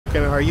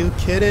Are you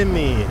kidding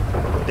me?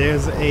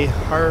 There's a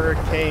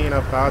hurricane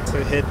about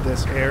to hit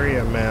this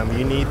area, ma'am.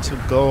 You need to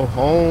go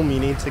home. You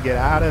need to get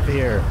out of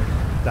here.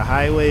 The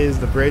highways,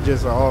 the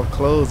bridges are all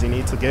closed. You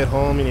need to get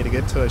home. You need to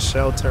get to a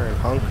shelter and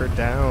hunker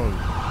down.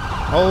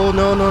 Oh,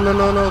 no, no, no,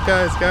 no, no,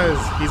 guys.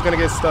 He's going to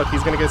get stuck.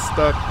 He's going to get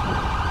stuck.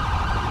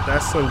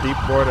 That's some deep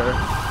water.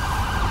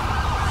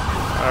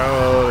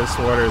 Oh, this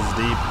water is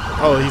deep.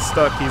 Oh, he's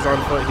stuck. He's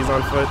on foot. He's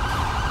on foot.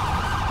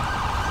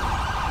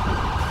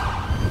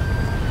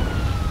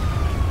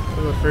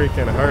 There's a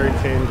freaking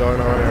hurricane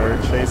going on and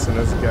we're chasing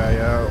this guy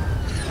out.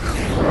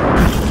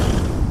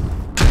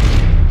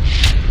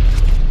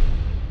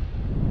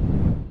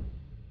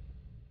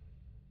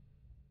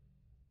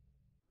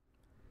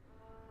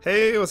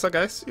 Hey, what's up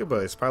guys? Your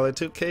boys, Pilot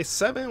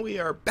 2K7. We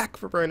are back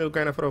for brand new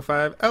Grand Theft Auto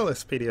 5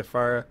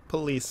 LSPDFR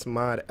Police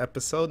Mod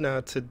episode.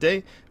 Now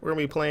today, we're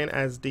going to be playing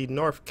as the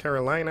North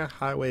Carolina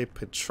Highway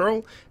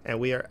Patrol, and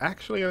we are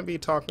actually going to be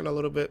talking a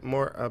little bit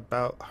more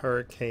about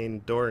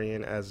Hurricane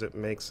Dorian as it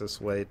makes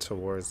its way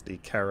towards the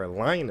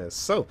Carolinas.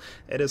 So,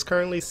 it is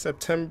currently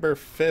September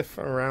 5th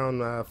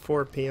around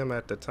 4 p.m.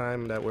 at the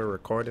time that we're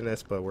recording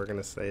this, but we're going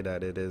to say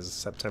that it is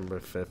September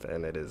 5th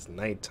and it is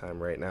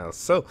nighttime right now.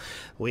 So,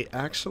 we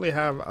actually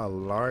have a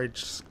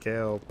large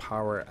scale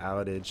power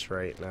outage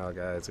right now,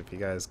 guys. If you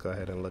guys go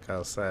ahead and look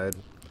outside,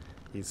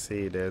 you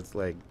see there's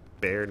like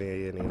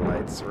barely any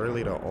lights.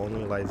 Really the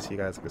only lights you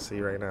guys can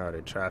see right now are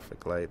the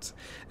traffic lights,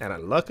 and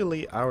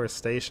luckily our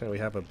station, we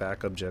have a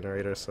backup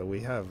generator, so we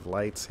have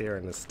lights here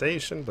in the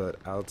station, but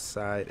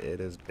outside it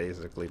is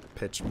basically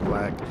pitch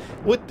black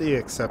with the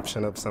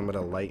exception of some of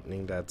the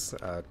lightning that's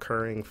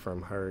occurring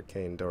from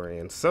Hurricane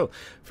Dorian. So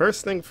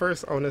first thing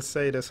first, I want to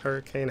say this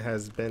hurricane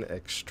has been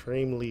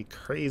extremely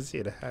crazy.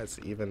 It has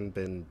even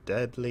been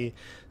deadly.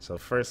 So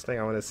first thing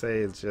I want to say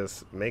is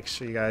just make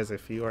sure you guys,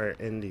 if you are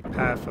in the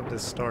path of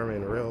this storm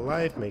in real life,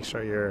 make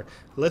sure you're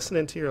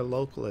listening to your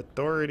local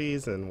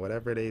authorities and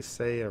whatever they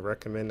say and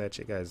recommend that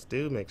you guys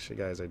do. Make sure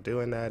you guys are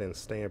doing that and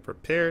staying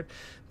prepared,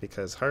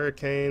 because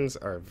hurricanes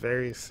are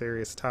very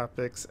serious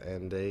topics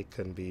and they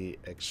can be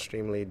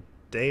extremely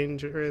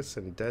dangerous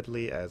and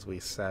deadly, as we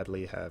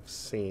sadly have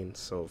seen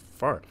so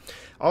far.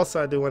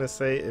 Also, I do want to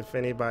say, if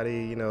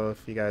anybody,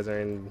 if you guys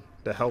are in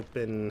the help,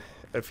 and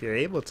if you're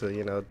able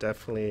to,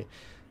 definitely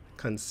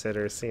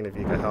consider seeing if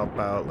you can help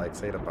out. Like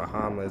say the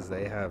Bahamas,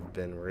 they have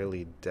been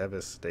really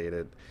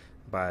devastated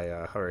by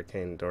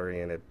Hurricane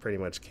Dorian. It pretty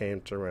much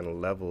came through and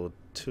leveled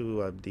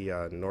 2 of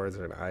the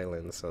northern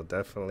islands. So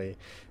definitely,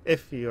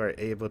 if you are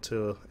able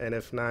to, and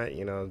if not,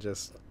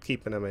 just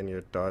keeping them in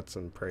your thoughts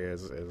and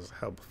prayers is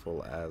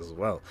helpful as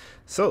well.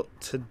 So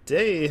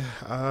today,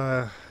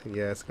 yeah,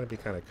 it's gonna be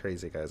kind of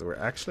crazy, guys. We're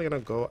actually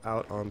gonna go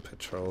out on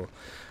patrol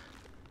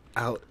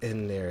out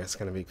in there. It's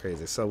gonna be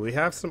crazy. So we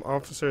have some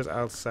officers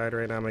outside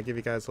right now. I'm gonna give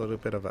you guys a little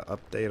bit of an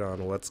update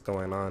on what's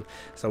going on.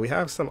 So we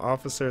have some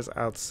officers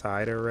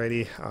outside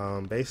already.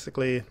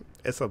 Basically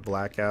it's a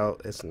blackout,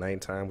 it's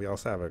nighttime. We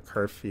also have a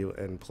curfew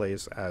in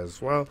place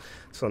as well,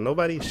 so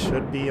nobody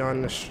should be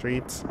on the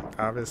streets.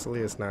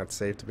 Obviously it's not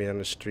safe to be on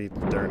the street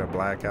during a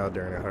blackout,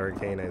 during a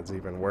hurricane. It's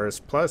even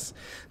worse. Plus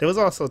there was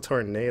also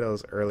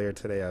tornadoes earlier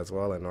today as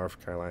well in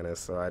North Carolina.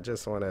 So I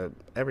just want to,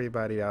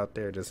 everybody out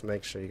there, just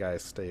make sure you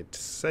guys stay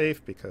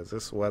safe, because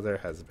this weather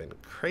has been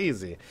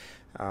crazy.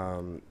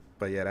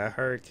 But yeah, that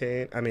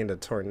hurricane, the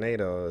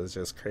tornado is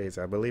just crazy.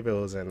 I believe it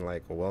was in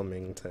like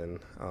Wilmington,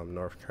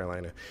 North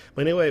Carolina.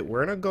 But anyway,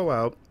 we're gonna go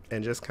out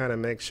and just kind of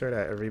make sure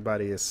that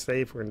everybody is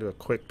safe. We're gonna do a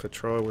quick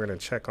patrol. We're gonna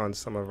check on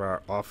some of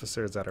our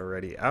officers that are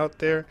already out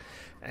there.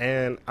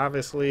 And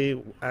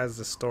obviously, as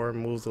the storm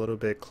moves a little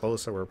bit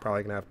closer, we're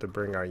probably gonna have to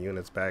bring our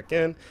units back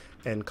in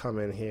and come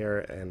in here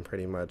and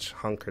pretty much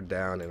hunker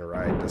down and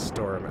ride the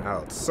storm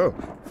out. So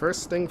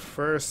first thing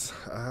first,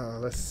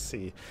 let's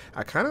see.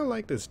 I kind of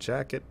like this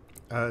jacket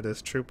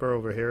this trooper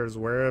over here is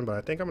wearing, but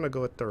I think I'm gonna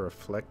go with the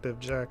reflective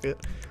jacket.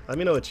 Let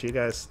me know what you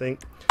guys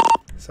think.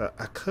 So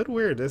I could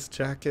wear this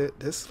jacket.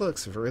 This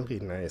looks really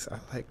nice. I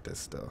like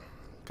this though.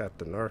 Got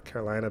the North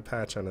Carolina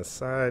patch on the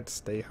side,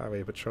 State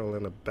Highway Patrol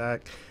in the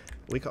back.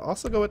 We could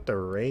also go with the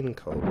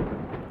raincoat.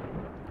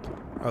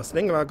 I was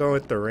thinking about going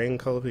with the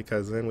raincoat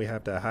because then we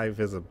have that high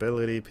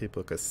visibility.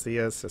 People could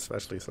see us,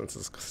 especially since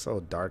it's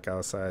so dark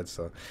outside.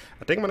 So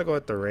I think I'm gonna go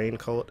with the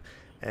raincoat.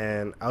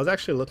 And I was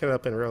actually looking it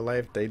up in real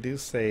life. They do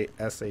say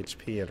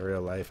SHP in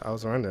real life. I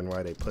was wondering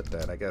why they put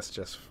that. I guess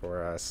just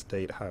for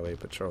State Highway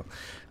Patrol.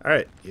 All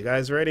right, you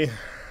guys ready?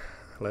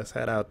 Let's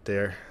head out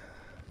there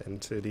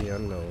into the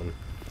unknown.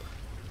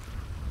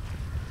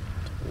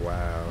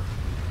 Wow.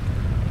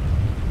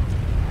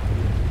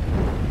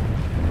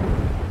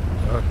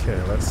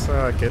 Okay, let's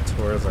get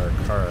towards our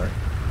car.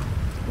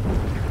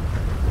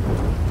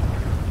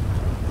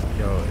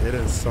 Yo, it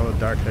is so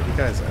dark. Have you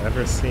guys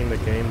ever seen the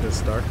game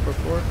this dark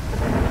before?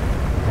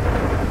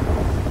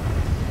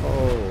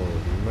 Oh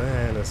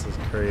man, this is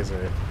crazy.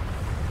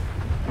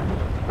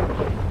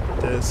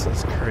 This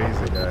is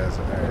crazy, guys.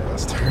 Alright,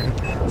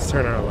 let's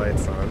turn our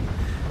lights on.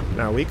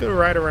 Now we could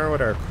ride around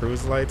with our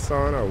cruise lights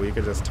on, or we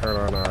could just turn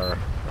on our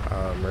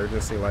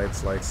emergency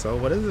lights like so.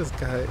 What is this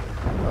guy?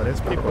 Oh,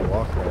 there's people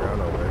walking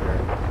around over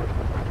here.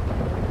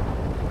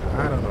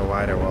 I don't know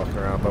why they're walking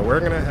around, but we're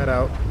gonna head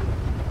out.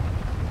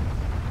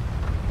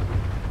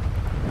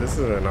 This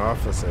is an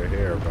officer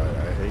here, but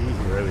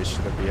he really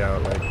shouldn't be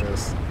out like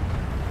this.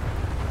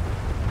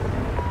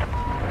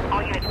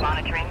 All units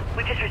monitoring.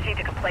 We just received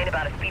a complaint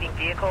about a speeding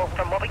vehicle.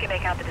 From what we can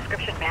make out, the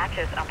description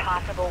matches a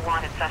possible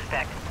wanted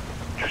suspect.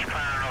 Just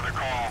plan another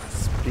call.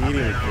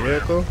 Speeding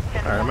vehicle?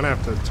 Alright, I'm gonna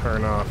have to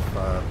turn off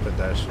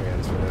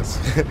pedestrians for this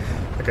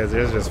because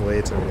there's just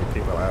way too many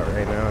people out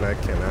right now and I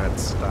cannot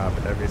stop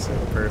every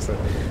single person.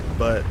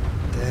 But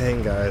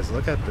dang guys,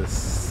 look at this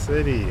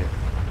city.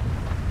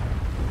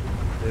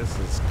 This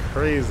is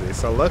crazy.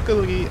 So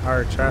luckily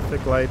our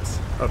traffic lights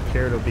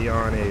appear to be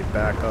on a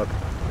backup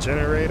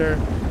generator,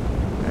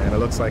 and it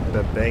looks like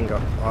the bank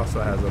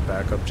also has a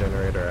backup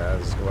generator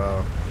as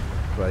well.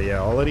 But yeah,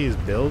 all of these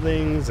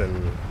buildings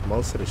and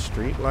most of the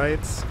street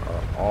lights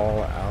are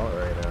all out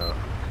right now.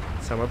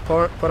 So I'm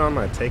gonna put on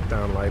my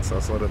takedown lights so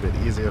it's a little bit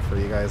easier for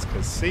you guys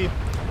to see.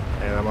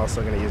 And I'm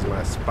also gonna use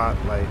my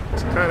spotlight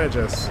to kind of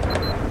just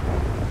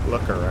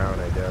look around,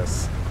 I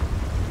guess.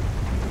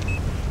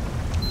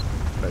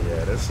 But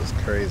yeah, this is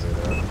crazy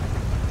though.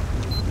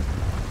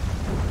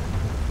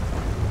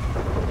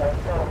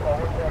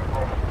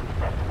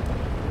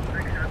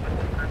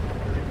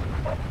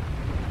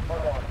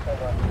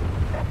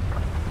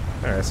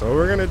 Alright, so what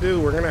we're gonna do,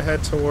 we're gonna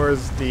head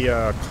towards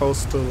the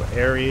coastal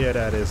area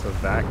that is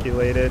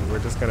evacuated. We're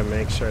just gonna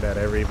make sure that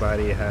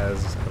everybody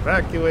has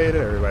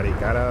evacuated, everybody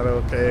got out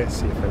okay,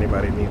 see if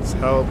anybody needs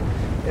help.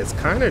 It's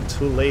kind of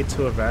too late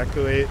to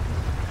evacuate.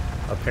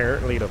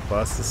 Apparently the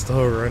bus is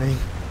still running.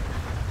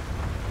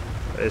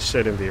 It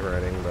shouldn't be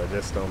running, but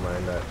just don't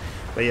mind that.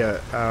 But yeah,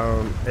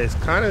 it's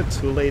kind of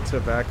too late to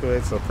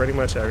evacuate, so pretty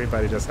much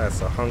everybody just has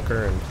to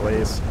hunker in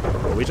place.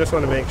 But we just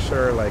want to make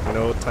sure like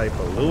no type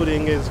of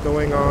looting is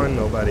going on,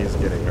 nobody's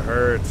getting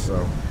hurt.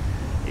 So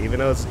even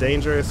though it's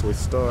dangerous, we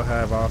still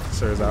have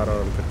officers out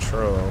on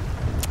patrol,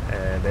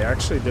 and they're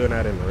actually doing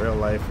that in real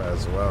life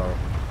as well.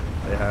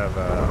 They have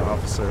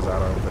officers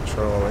out on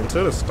patrol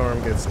until the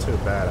storm gets too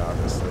bad,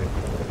 obviously.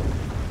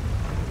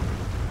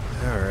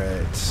 All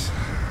right,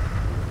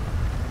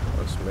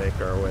 let's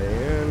make our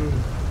way in.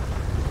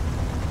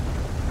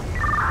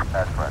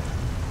 That's fresh.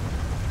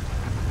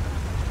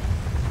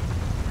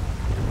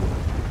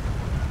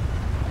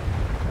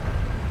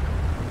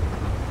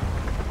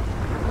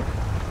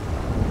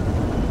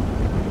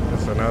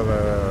 There's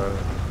another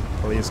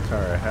police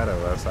car ahead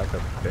of us. I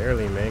could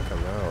barely make him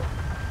out.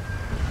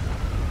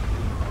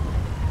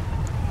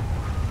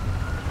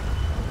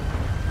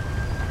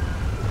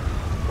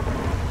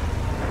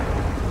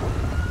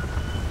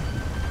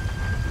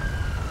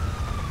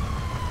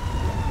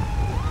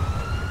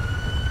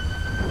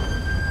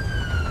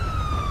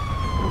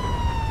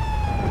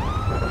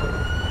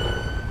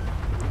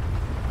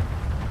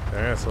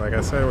 So like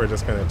I said, we're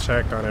just gonna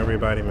check on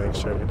everybody, make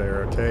sure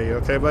they're okay. You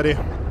okay, buddy?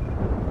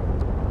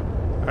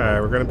 Alright,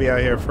 we're gonna be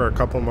out here for a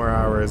couple more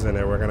hours and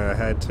then we're gonna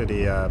head to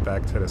the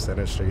back to the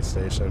Center Street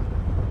station.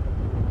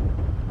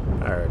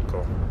 Alright,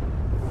 cool.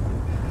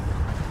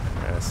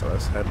 Alright, so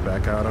let's head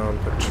back out on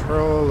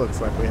patrol. Looks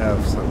like we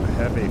have some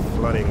heavy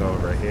flooding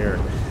over here.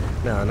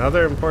 Now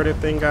another important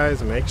thing,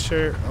 guys, make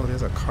sure, oh,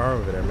 there's a car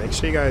over there. Make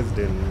sure you guys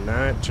do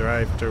not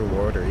drive through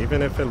water.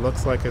 Even if it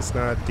looks like it's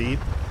not deep,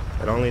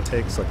 it only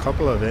takes a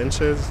couple of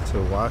inches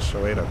to wash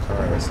away the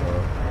car, so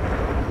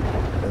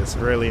it's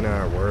really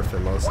not worth it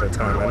most of the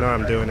time. I know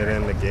I'm doing it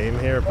in the game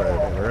here, but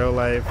in real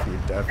life, you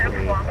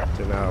definitely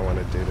do not want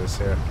to do this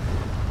here.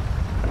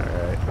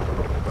 Alright,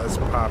 let's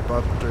pop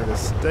up through the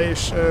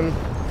station.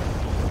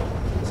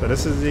 So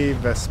this is the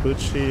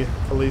Vespucci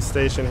police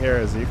station here.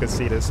 As you can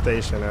see, this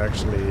station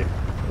actually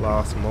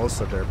lost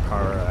most of their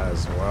power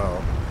as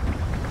well.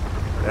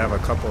 They have a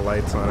couple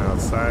lights on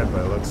outside,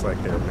 but it looks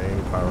like their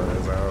main power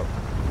is out.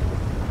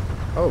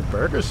 Oh,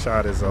 Burger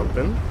Shot is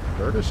open.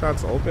 Burger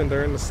Shot's open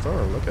during the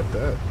storm. Look at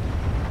that.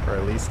 Or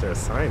at least their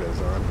sign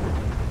is on.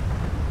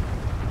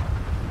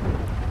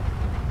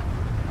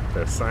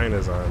 Their sign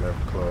is on. They're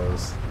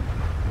closed.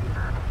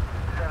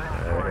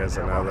 Here's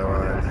another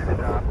one.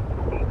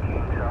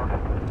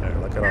 Yeah,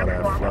 look at all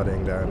that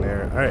flooding down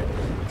there. Alright,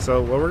 so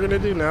what we're going to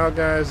do now,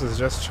 guys, is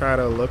just try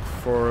to look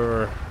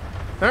for...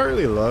 Not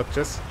really look.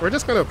 We're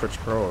just going to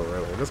patrol,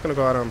 really. We're just going to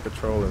go out on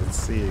patrol and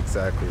see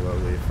exactly what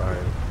we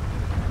find.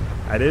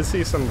 I did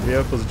see some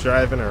vehicles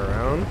driving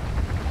around.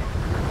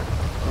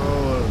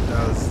 Oh,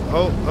 that was...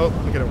 Oh,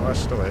 look at it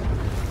washed away.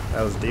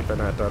 That was deeper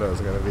than I thought it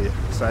was going to be.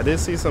 So I did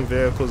see some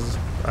vehicles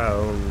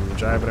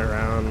driving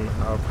around.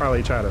 I'll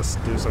probably try to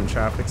do some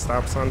traffic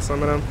stops on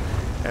some of them.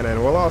 And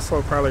then we'll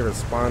also probably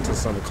respond to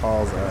some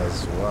calls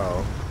as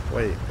well.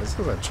 Wait, this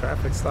is a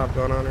traffic stop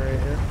going on right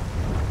here?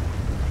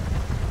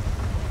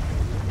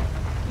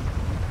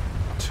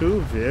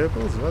 2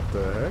 vehicles? What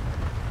the heck?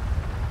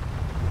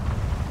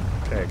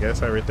 Okay, I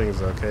guess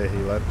everything's okay. He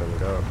let them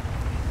go.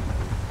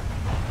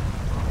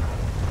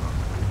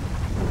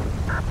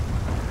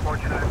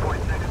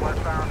 4946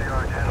 westbound, the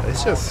orange.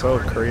 It's just so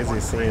crazy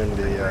seeing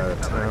the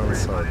town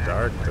so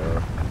dark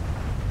though.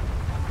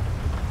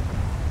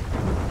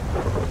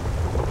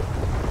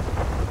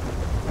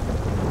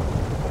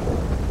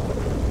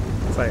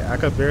 It's like I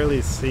could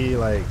barely see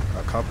like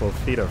a couple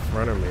feet in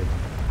front of me.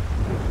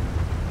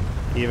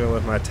 Even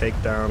with my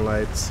takedown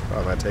lights.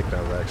 Oh, my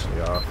takedown's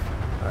actually off.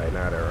 Alright,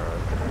 now they're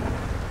on.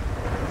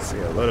 See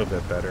a little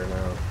bit better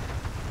now.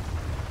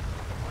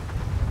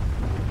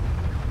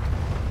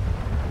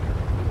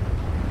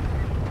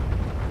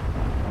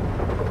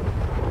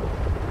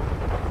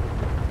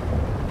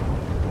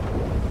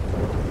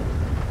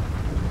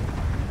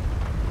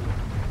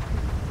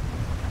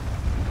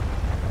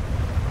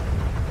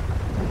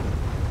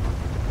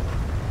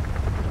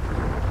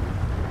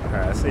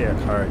 I see a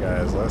car,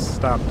 guys. Let's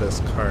stop this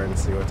car and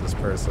see what this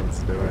person's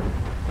doing.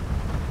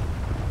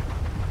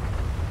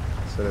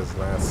 Shit is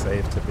not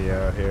safe to be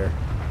out here.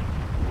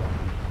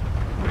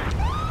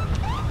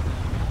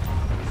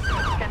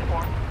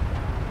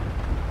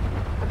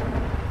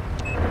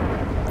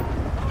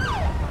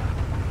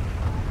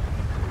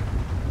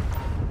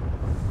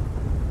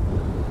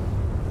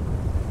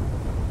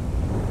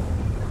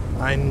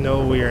 I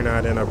know we are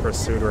not in a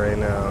pursuit right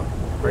now.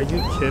 Are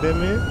you kidding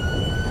me?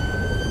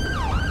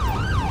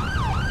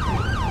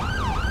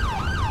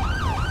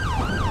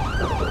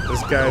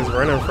 This guy's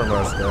running from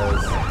us,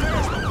 guys.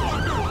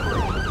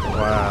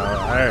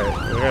 Wow.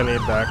 Alright, we're gonna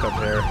need backup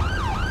here.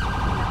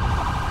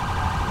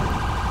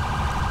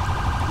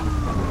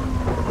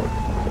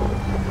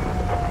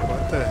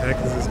 What the heck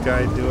is this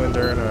guy doing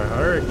during a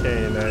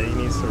hurricane that he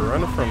needs to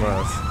run from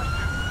us?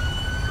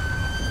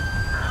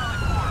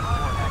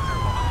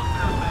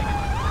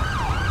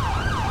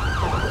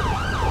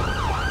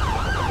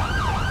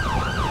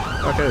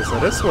 Okay, so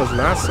this was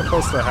not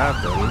supposed to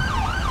happen.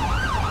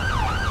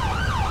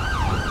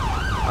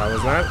 I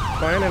was not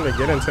planning to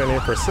get into any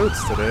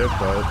pursuits today,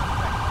 but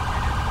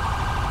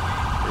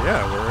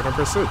yeah, we're in a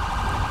pursuit.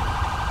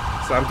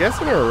 So I'm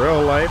guessing in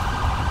real life,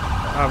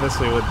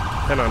 obviously it would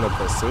depend on the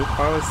pursuit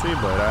policy,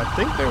 but I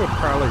think they would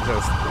probably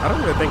just, I don't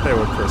even think they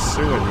would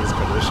pursue in these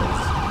conditions.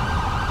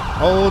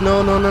 Oh,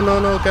 no,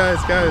 guys,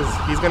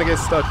 he's gonna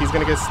get stuck,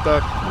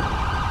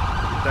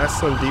 That's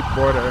some deep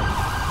water.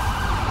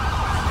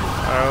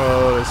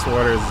 Oh, this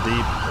water is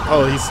deep.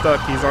 Oh, he's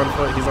stuck, he's on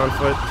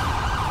foot.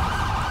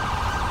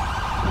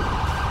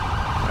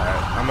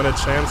 I'm gonna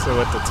chance it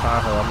with the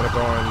Tahoe. I'm gonna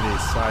go on the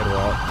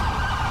sidewalk.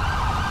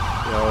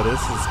 Yo,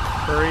 this is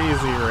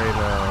crazy right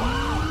now.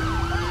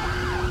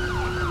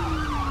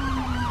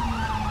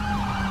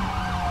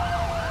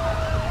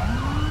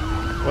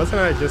 Wasn't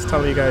I just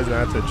telling you guys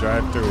not to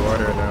drive through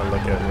water and now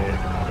look at me?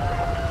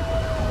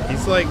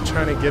 He's like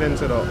trying to get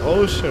into the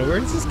ocean.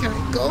 Where's this guy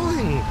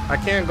going? I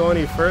can't go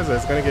any further.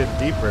 It's gonna get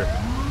deeper.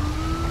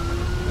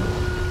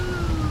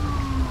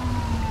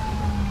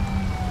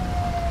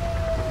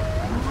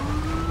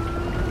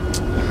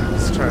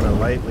 Trying to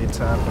lightly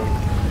tap him,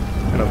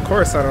 and of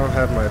course I don't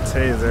have my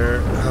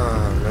taser.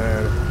 Oh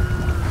man,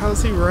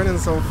 how's he running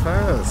so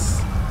fast?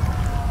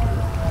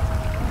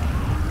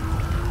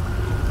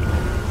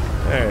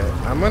 Hey,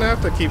 I'm gonna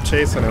have to keep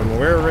chasing him.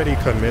 We're already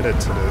committed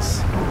to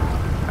this.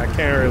 I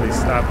can't really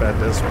stop at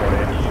this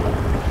point.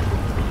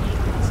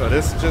 So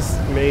this just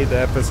made the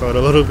episode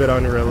a little bit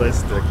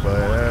unrealistic,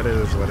 but that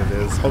is what it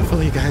is.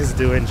 Hopefully you guys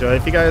do enjoy.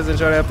 If you guys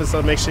enjoyed the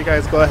episode, make sure you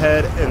guys go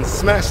ahead and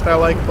smash that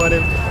like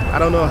button. I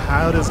don't know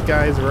how this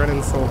guy's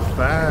running so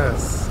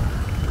fast.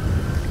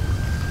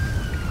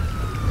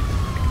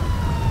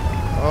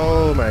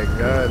 Oh my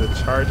god, the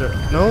charger.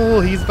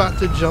 No, he's about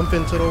to jump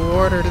into the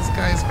water. This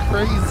guy's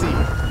crazy.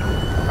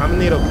 I'm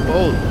gonna need a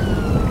boat.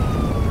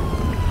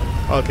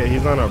 Okay,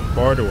 he's on a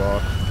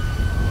boardwalk.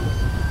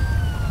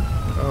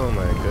 Oh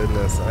my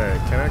goodness. Alright,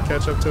 can I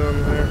catch up to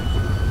him here?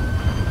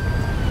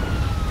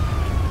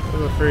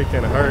 There's a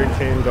freaking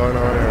hurricane going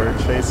on and we're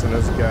chasing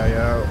this guy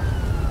out.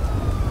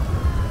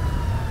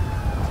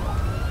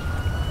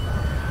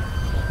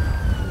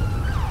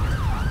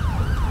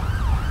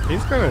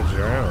 He's gonna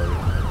drown.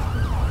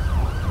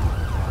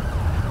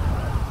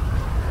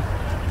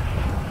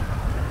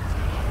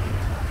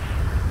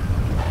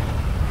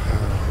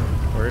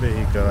 Where did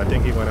he go? I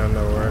think he went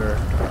underwater.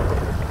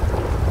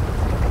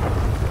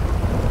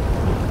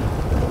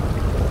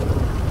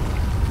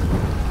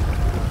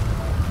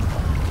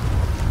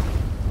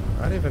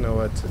 I don't even know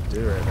what to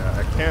do right now.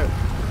 I can't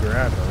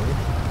grab him.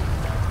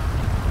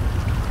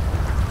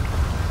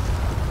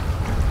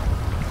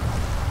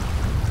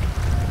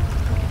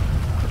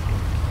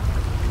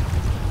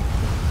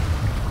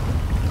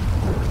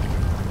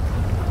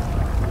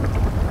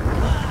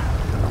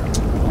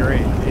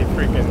 Great, he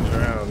freaking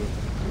drowned.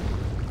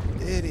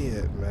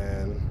 Idiot,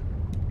 man.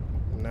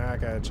 Now I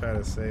gotta try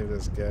to save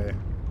this guy.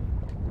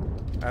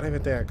 I don't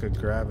even think I could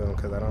grab him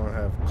because I don't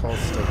have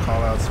coastal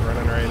callouts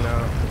running right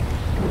now.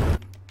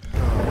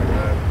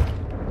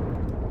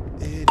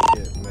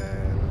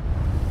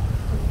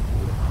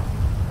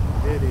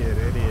 Idiot.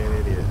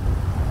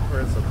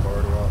 Where's the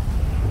boardwalk?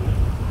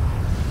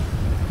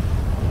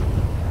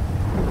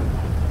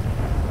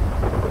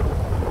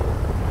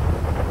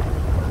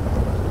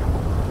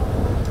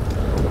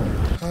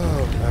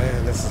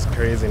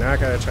 crazy. Now I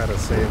gotta try to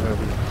save him.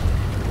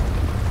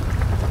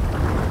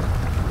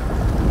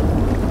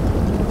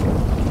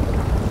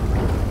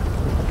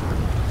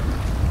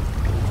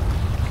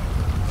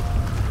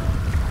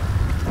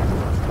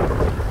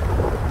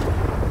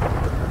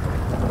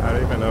 I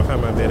don't even know if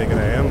I'm gonna be able to get an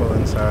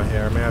ambulance out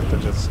here. I may have to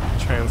just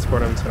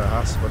transport him to the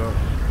hospital.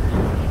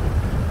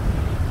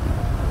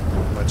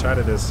 I'm gonna try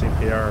to do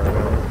CPR right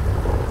now.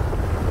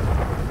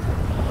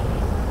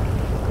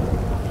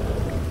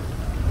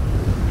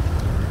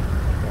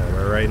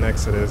 Right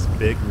next to this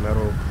big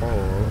metal pole.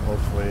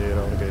 Hopefully it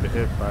don't get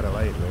hit by the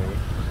lightning.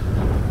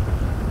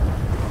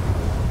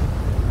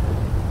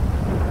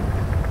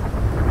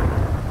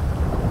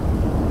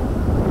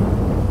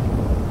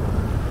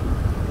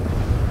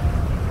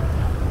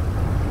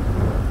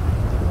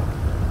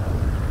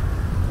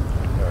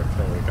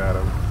 Okay, we got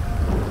him.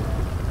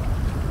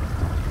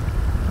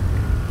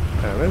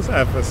 Man,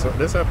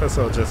 this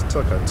episode just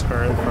took a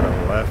turn for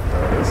the left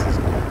though. This is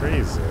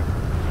crazy.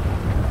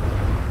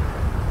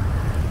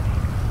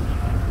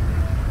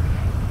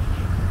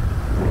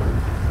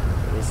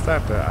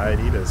 Have to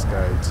ID this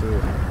guy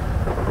too.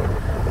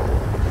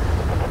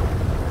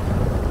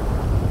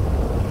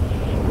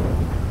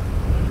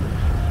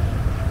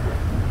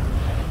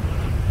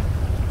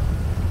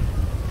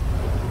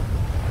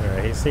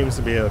 Alright, he seems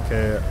to be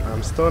okay.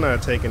 I'm still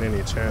not taking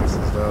any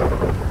chances though.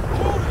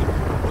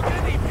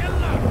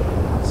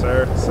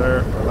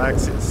 Sir,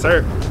 relax it,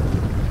 sir.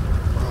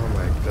 Oh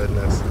my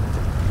goodness.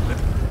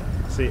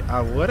 See,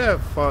 I would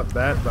have fought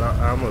that, but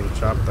I almost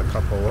dropped a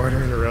cup of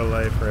water in real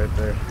life right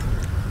there.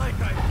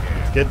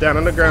 Get down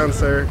on the ground,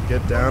 sir.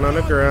 Get down on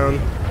the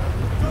ground.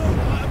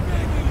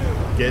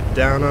 Get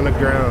down on the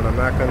ground. I'm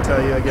not gonna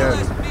tell you again.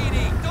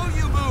 Don't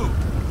you move.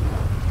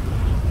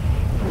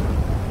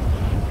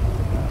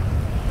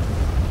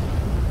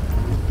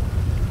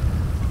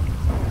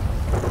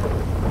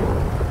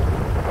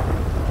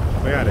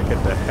 We gotta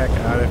get the heck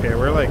out of here.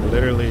 We're like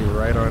literally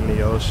right on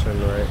the ocean,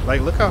 right?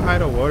 Like, look how high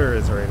the water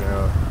is right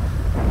now.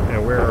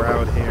 And we're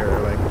out here.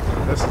 Like,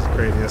 this is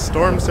crazy. A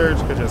storm surge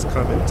could just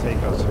come and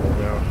take us right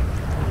now.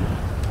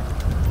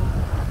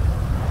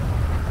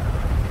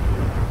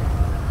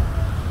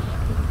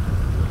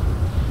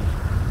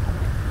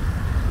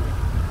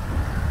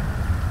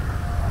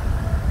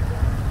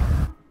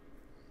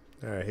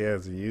 Alright, he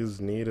has used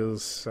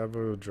needles,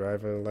 several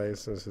driving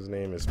license. His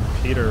name is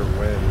Peter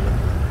Wynn.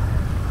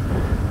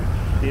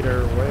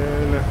 Peter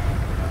Wynn.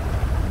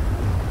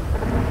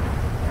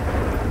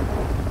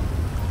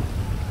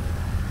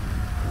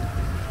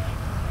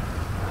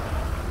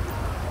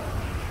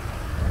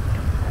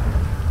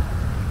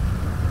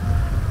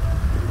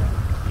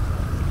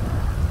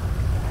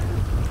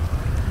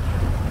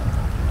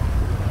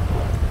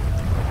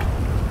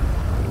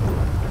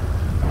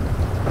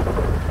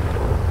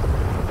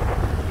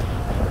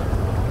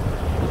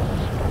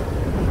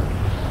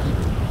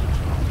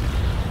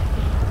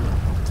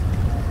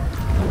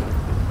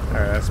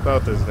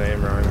 Spelled his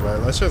name wrong, but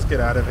let's just get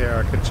out of here.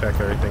 I could check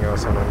everything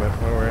else on him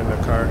when we're in the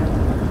car.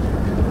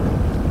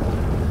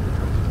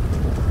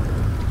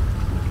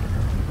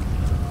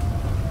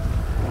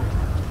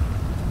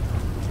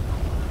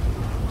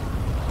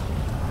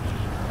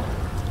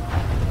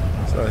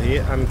 So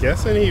I'm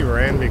guessing he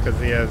ran because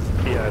he had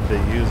the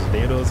used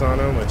needles on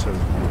him, which is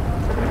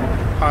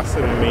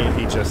possibly mean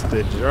he just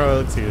did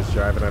drugs. He was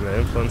driving under the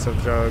influence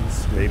of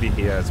drugs. Maybe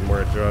he has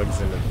more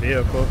drugs in the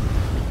vehicle.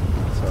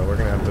 So we're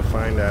gonna have to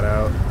find that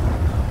out.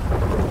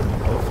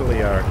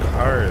 Hopefully our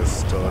car is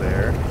still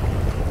there.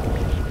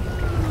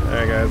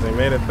 Alright guys, we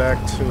made it back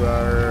to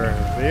our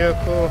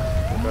vehicle.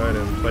 We'll go ahead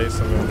and place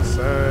them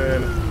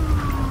inside.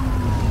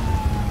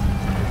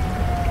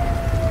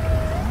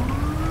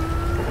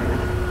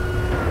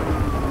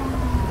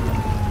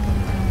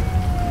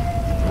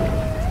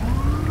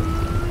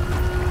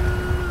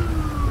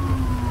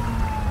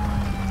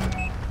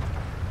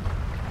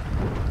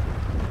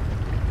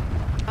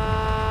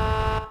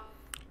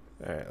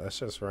 Let's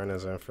just run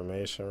his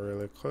information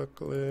really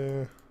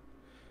quickly.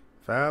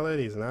 Valid,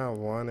 he's not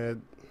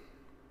wanted.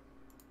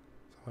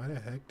 Why the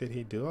heck did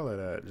he do all of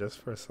that? Just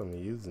for some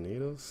used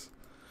needles?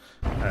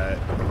 Alright,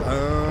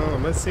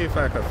 let's see if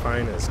I can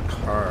find his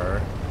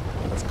car.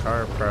 His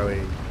car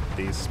probably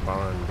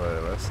despawned,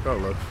 but let's go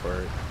look for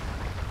it.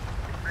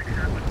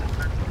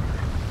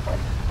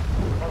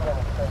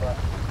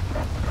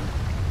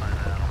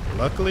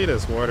 Luckily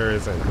this water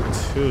isn't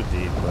too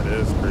deep, but it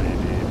is pretty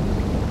deep.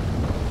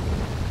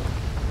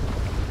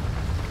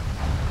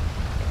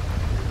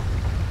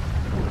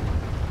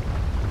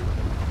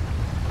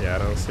 Yeah, I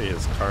don't see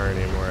his car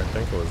anymore. I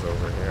think it was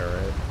over here,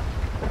 right?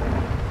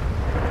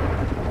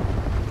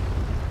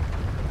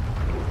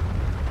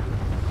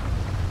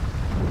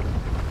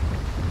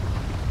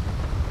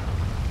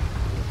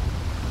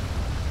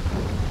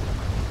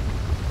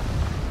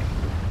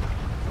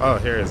 Oh,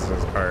 here is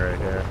his car right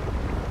here.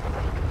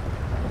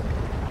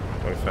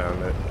 We found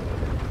it.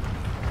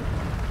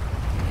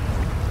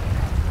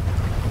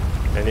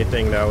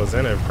 Anything that was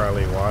in it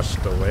probably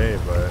washed away,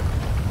 but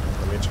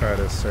let me try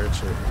to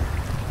search it.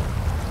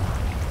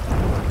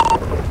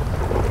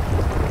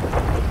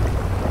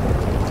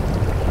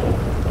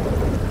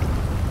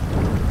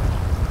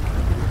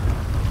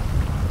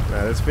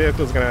 Now this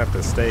vehicle's gonna have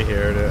to stay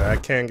here. I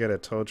can't get a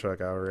tow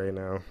truck out right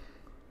now.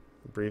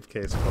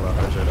 Briefcase full of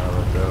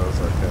 $100 bills.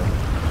 Okay.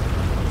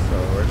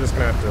 So we're just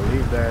gonna have to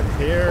leave that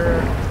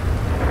here.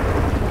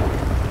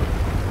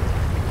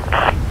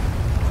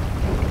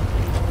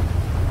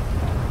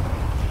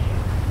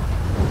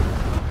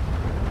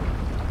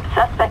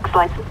 Suspect's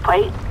license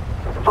plate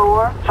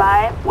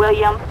 4-5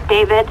 William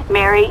David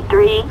Mary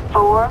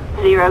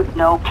 340,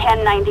 no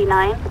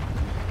 1099.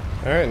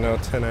 Alright, no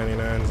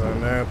 1099s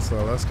on that,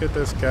 so let's get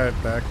this guy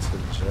back to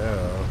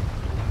jail.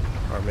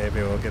 Or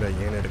maybe we'll get a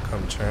unit to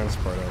come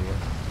transport him.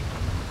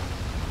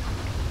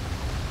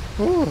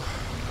 Whew.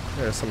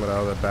 Here's some of the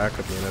other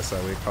backup units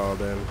that we called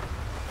in.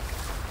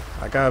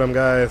 I got him,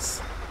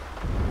 guys.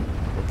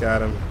 We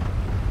got him.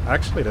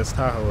 Actually, this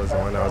Tahoe was the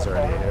one that was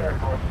already here.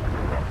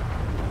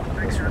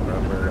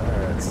 Remember.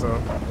 Alright, so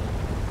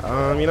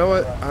you know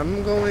what?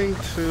 I'm going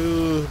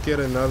to get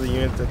another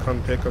unit to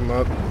come pick him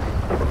up.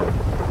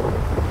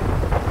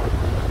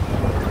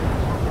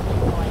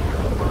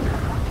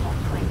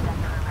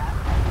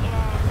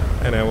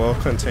 And then we'll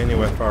continue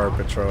with our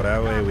patrol.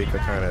 That way we could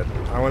kind of,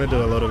 I want to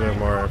do a little bit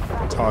more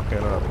talking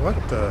up. What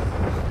the?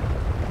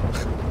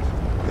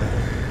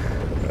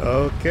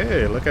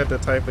 Okay, look at the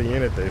type of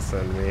unit they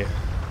send me.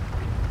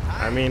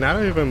 I mean, I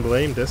don't even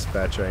blame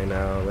dispatch right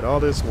now. With all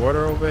this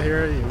water over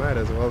here, you might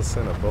as well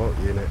send a boat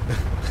unit.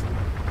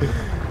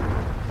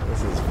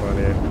 This is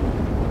funny.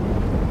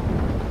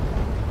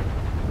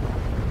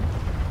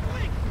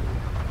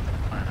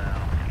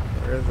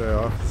 Where's the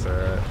officer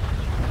at?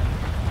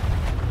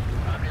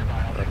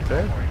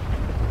 Okay.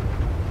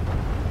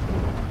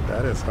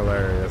 That is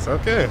hilarious.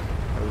 Okay.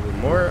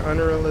 More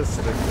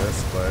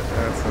unrealisticness, but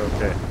that's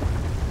okay.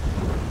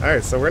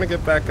 Alright, so we're gonna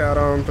get back out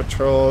on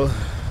patrol,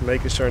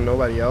 making sure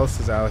nobody else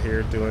is out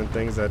here doing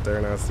things that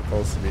they're not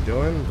supposed to be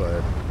doing,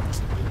 but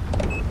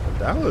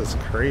that was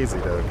crazy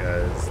though,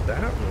 guys.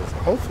 That was,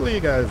 hopefully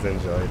you guys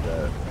enjoyed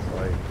that.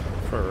 Like,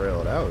 for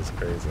real, that was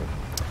crazy.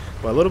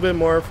 But a little bit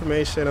more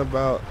information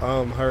about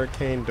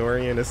Hurricane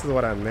Dorian. This is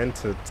what I meant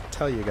to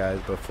tell you guys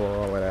before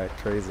all of that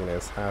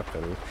craziness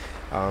happened.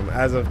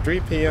 As of 3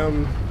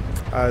 p.m.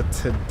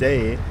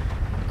 Today,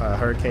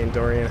 Hurricane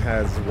Dorian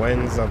has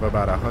winds of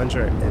about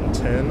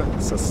 110,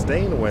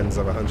 sustained winds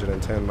of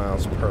 110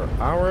 miles per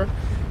hour.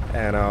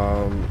 And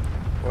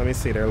let me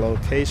see, their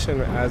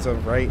location as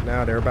of right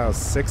now, they're about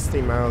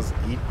 60 miles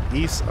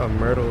east of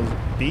Myrtle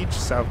Beach,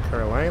 South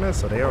Carolina.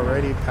 So they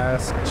already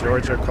passed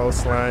Georgia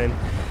coastline.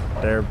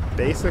 They're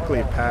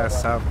basically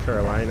past South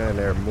Carolina and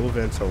they're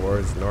moving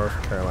towards North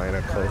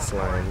Carolina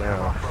coastline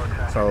now.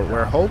 So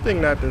we're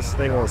hoping that this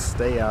thing will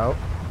stay out.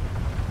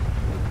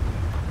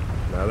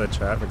 Another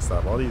traffic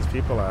stop. All these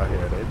people out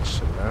here, they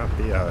should not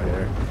be out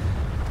here.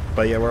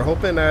 But yeah, we're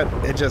hoping that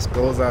it just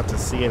goes out to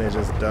sea and it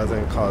just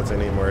doesn't cause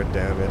any more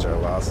damage or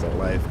loss of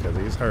life, because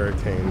these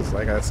hurricanes,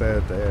 like I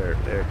said,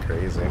 they're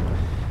crazy.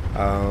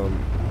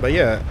 But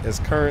yeah, it's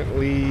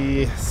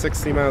currently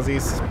 60 miles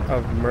east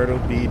of Myrtle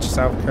Beach,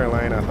 South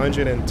Carolina,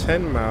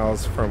 110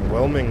 miles from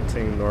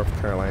Wilmington, North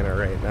Carolina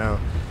right now.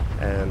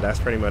 And that's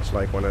pretty much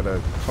like one of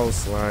the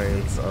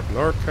coastlines of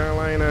North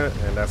Carolina.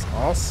 And that's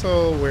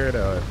also where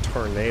the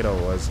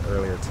tornado was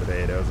earlier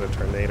today. There was a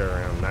tornado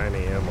around 9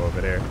 a.m.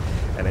 over there.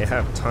 And they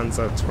have tons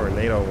of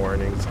tornado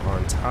warnings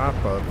on top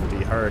of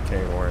the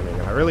hurricane warning.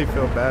 And I really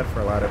feel bad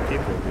for a lot of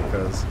people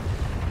because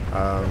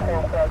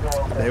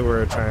they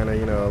were trying to,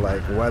 you know,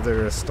 like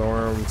weather the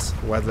storms,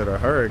 weather the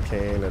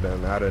hurricane, and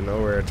then out of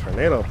nowhere a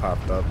tornado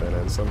popped up, and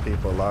then some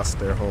people lost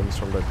their homes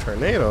from the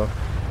tornado,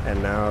 and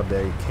now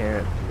they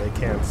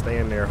can't stay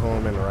in their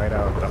home and ride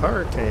out the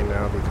hurricane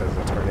now because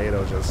the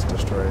tornado just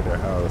destroyed their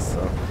house.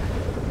 So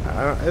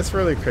it's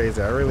really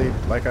crazy.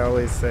 Like I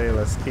always say,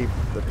 let's keep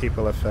the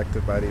people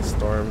affected by these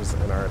storms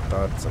in our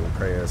thoughts and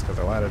prayers, because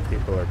a lot of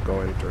people are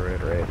going through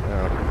it right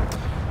now.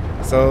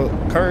 So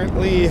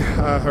currently,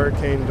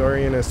 Hurricane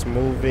Dorian is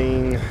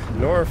moving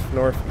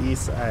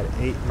northeast at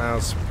 8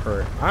 miles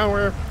per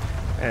hour,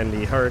 and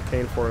the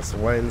hurricane force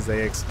winds,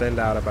 they extend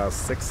out about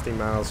 60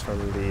 miles from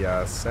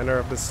the center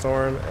of the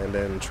storm, and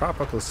then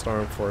tropical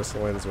storm force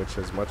winds, which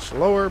is much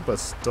lower but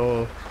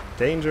still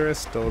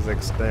dangerous, those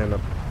extend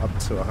up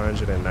to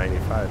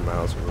 195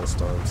 miles from the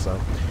storm.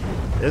 So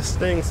this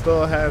thing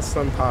still has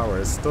some power,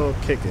 it's still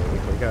kicking.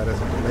 We gotta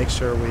make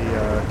sure we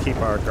keep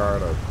our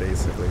guard up,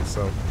 basically.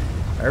 So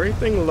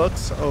everything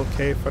looks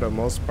okay for the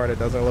most part. It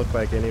doesn't look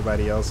like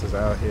anybody else is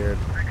out here.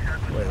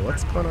 Wait,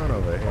 what's going on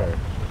over here?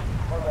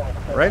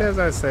 Right as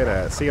I say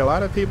that, see, a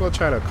lot of people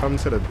try to come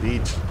to the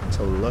beach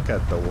to look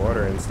at the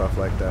water and stuff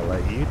like that.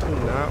 Like, you do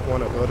not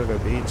want to go to the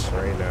beach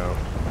right now.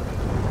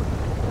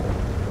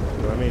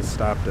 Let me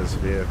stop this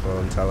vehicle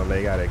and tell them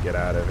they gotta get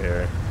out of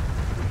here.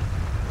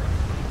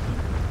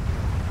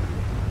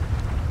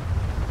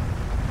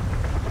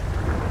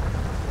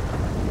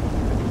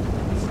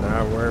 It's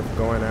not worth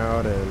going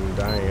out and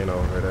dying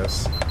over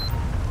this.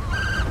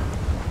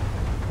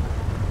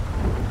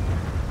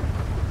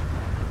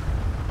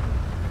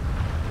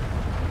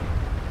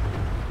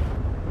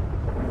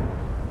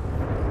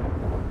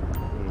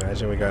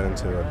 Imagine we got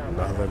into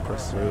another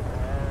pursuit.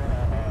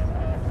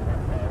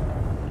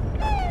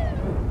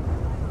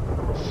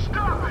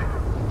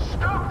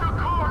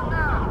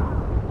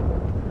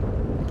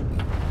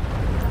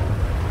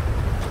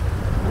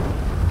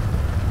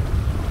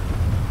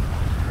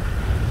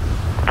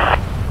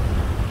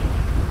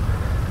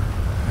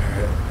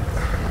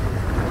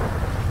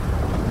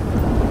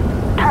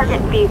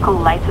 vehicle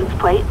license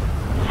plate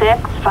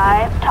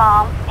 65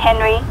 Tom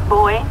Henry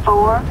Boy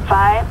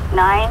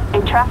 459,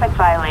 a traffic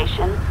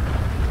violation.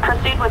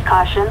 Proceed with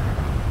caution.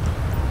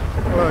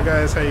 Hello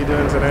guys, how you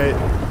doing tonight?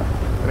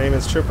 My name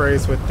is Trooper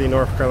Ace with the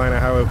North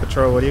Carolina Highway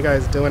Patrol. What are you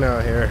guys doing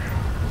out here?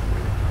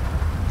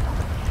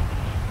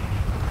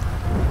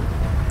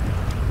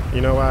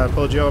 You know why I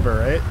pulled you over,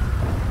 right?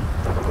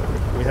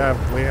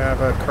 We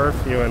have a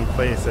curfew in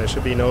place. There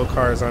should be no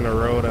cars on the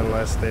road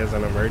unless there's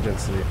an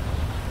emergency.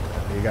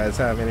 Do you guys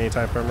have any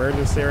type of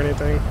emergency or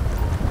anything?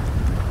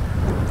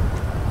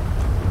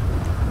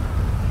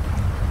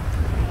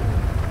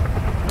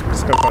 I'm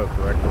just gonna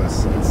put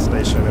reckless and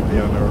station and be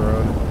on the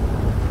road.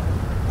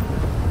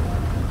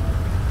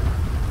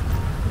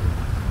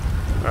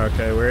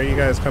 Okay, where are you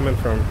guys coming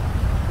from?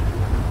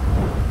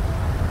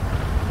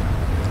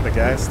 The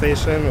gas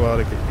station? Well,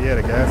 the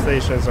gas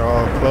stations are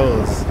all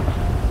closed.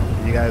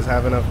 You guys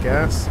have enough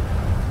gas?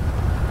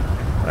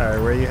 Alright,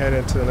 where are you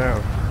headed to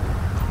now?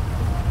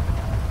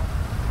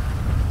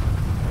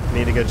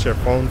 Need to get your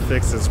phone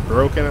fixed. It's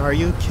broken. Are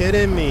you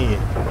kidding me?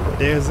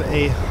 There's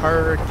a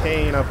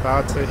hurricane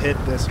about to hit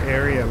this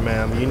area,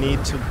 ma'am. You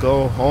need to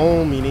go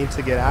home. You need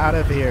to get out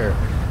of here.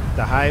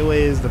 The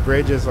highways, the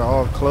bridges are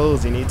all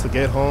closed. You need to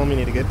get home. You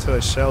need to get to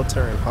a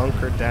shelter and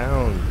hunker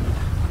down.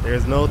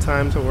 There's no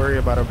time to worry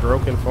about a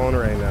broken phone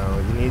right now.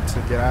 You need to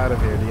get out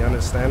of here. Do you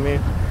understand me?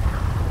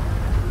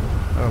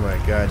 Oh my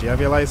god. Do you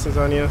have your license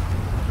on you?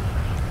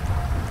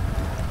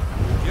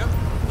 Yep.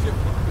 Chip.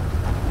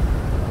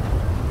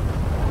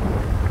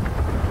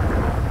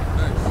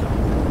 Nice.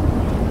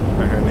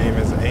 Her name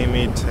is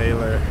Amy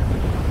Taylor.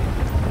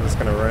 I'm just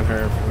gonna run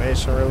her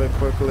information really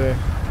quickly.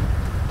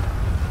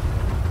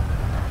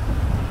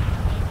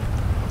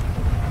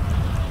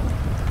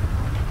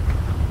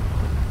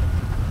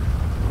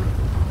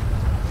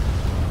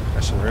 I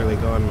should really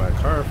go in my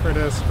car for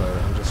this, but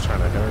I'm just trying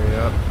to hurry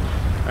up.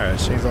 Alright,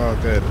 she's all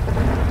good.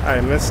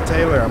 Alright, Miss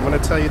Taylor, I'm gonna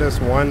tell you this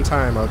one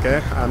time,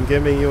 okay? I'm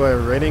giving you a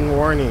written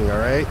warning,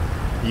 alright?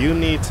 You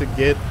need to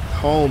get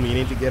home. You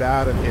need to get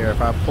out of here. If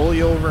I pull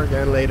you over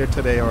again later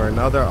today or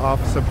another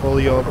officer pull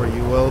you over,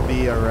 you will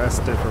be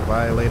arrested for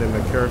violating the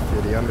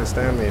curfew. Do you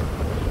understand me?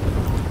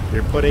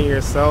 You're putting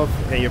yourself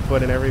and you're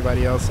putting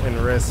everybody else in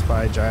risk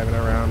by driving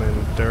around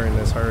and during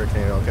this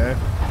hurricane, okay?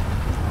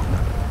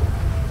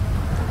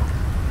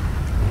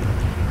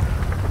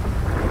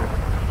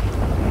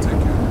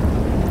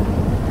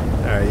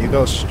 Alright, you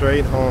go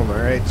straight home,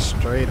 alright?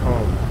 Straight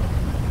home.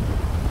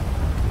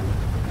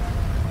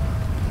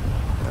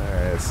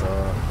 Alright,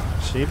 so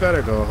she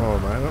better go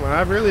home.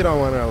 I really don't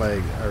want to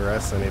like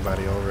arrest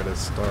anybody over this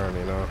storm,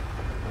 you know?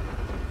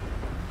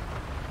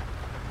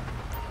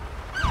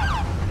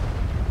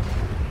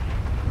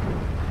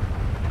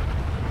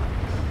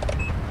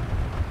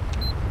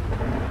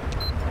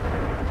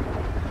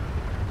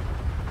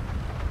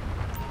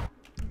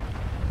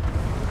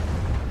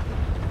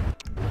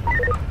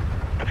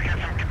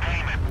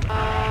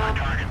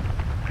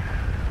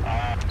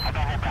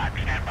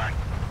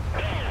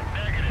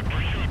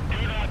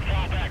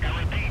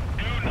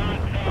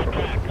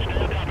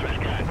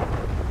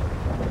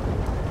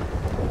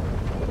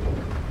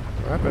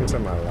 What happened to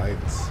my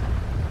lights?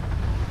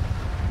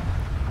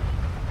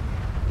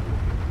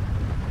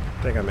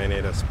 I think I may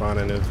need to spawn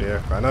a new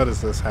vehicle. I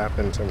noticed this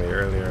happened to me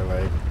earlier,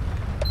 like...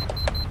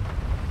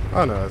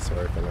 Oh no, it's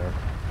working now.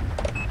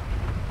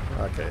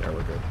 Okay, yeah,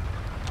 we're good.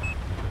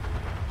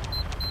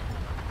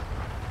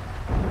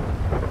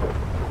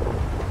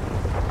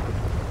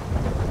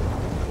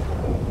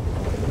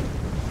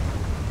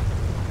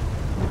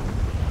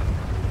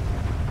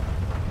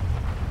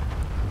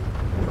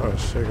 Oh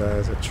shit,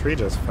 guys, a tree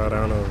just fell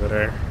down over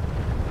there.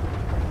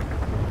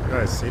 You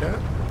guys see that?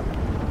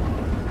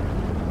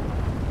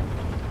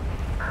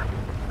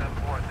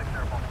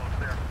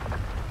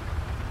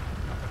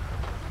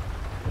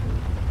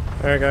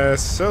 Alright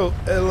guys, so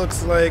it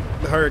looks like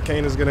the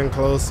hurricane is getting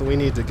close, so we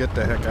need to get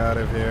the heck out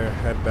of here,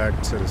 head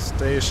back to the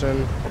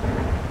station.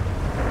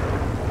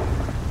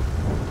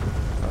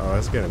 Oh,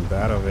 it's getting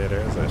bad over there.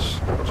 There's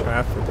a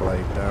traffic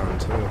light down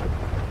too.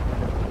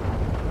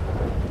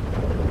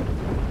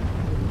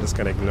 Just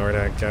gonna ignore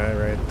that guy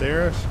right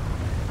there.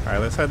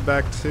 Alright, let's head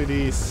back to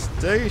the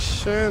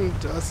station.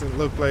 Doesn't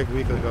look like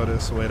we could go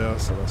this way though,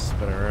 so let's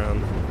spin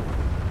around.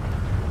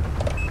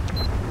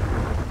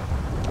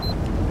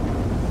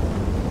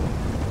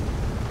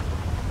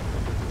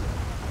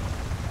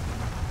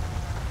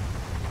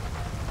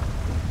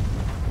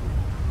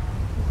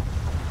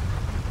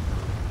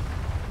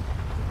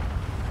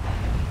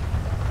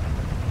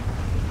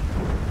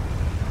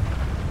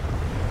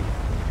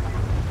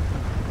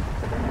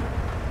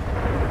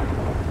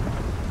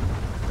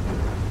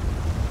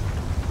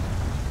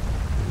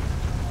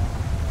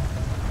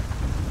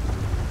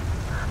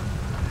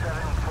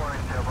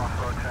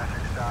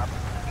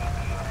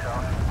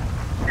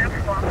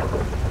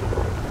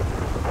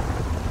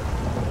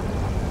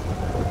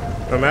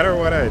 No matter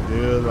what I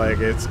do, like,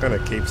 it's gonna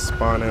keep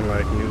spawning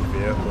like new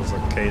vehicles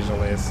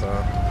occasionally, so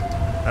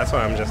that's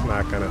why I'm just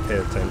not gonna pay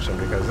attention,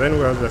 because then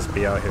we'll just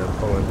be out here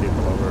pulling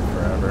people over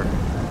forever.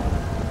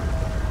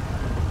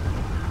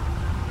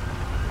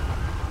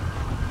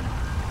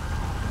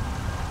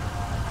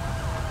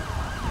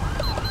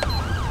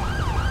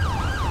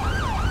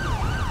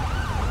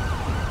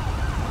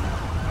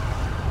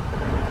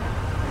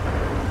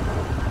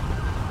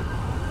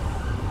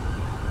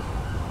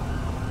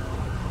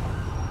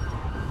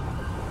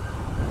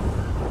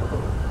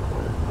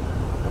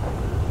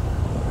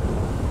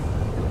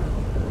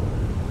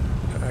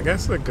 I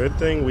guess the good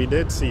thing, we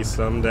did see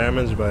some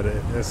damage, but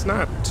it's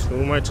not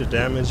too much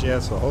damage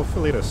yet, so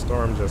hopefully the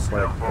storm just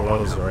like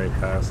blows right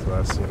past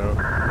us, you know?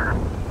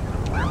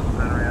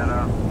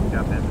 Henrietta,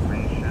 got the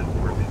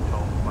information. We're being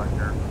told by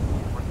her.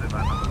 What's the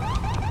event number?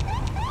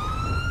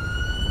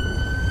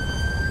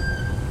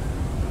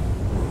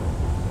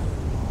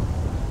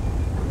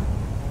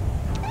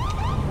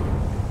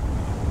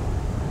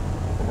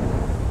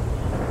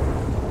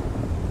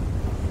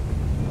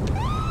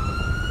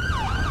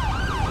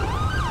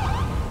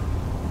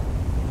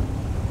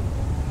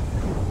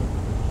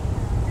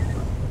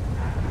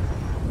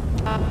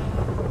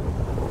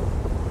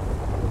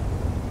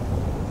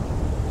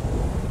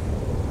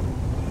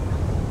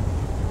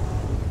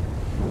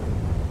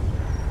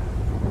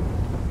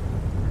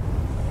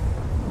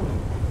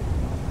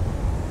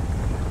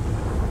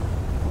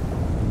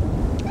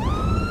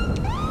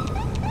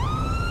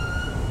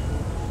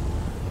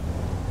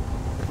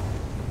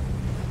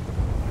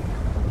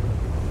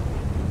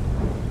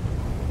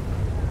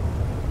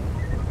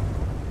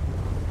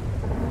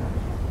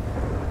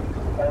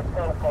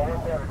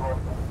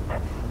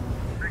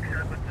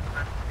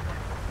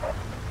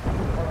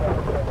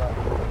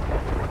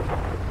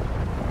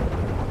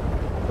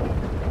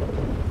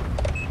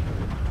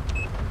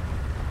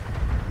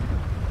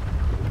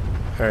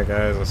 Alright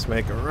guys, let's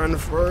make a run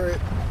for it.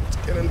 Let's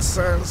get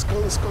inside. Let's go,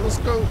 let's go, let's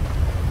go.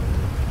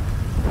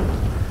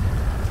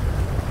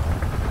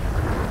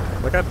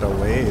 Look at the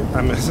wave.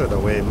 I missed the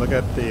wave. Look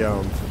at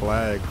the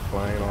flag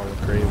flying all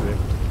crazy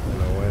in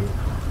the wind.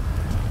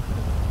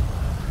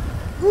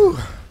 Whew.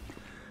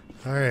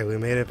 Alright, we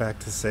made it back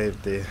to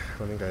safety.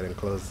 Let me go ahead and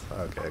close.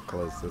 Okay,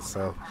 close this.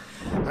 So,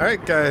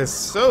 alright guys,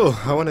 so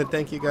I want to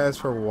thank you guys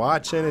for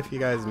watching. If you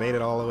guys made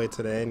it all the way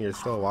to the end, you're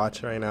still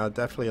watching right now,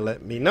 definitely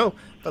let me know.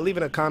 But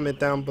leaving a comment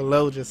down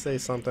below, just say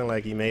something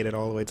like you made it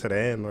all the way to the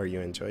end, or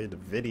you enjoyed the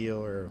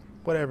video, or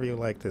whatever you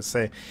like to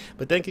say.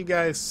 But thank you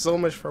guys so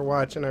much for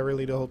watching. I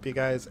really do hope you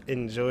guys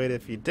enjoyed.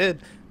 If you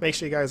did, make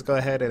sure you guys go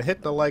ahead and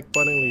hit the like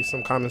button, leave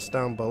some comments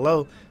down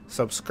below,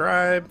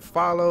 subscribe,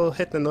 follow,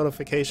 hit the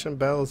notification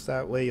bells.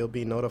 That way you'll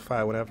be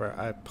notified whenever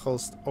I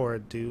post or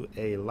do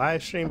a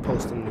live stream,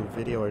 post a new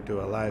video or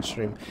do a live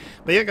stream.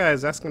 But yeah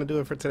guys, that's gonna do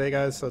it for today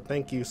guys. So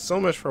thank you so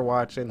much for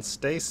watching.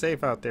 Stay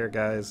safe out there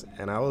guys,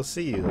 and I will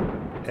see you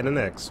in the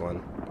next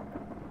one.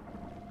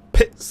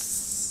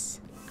 Peace.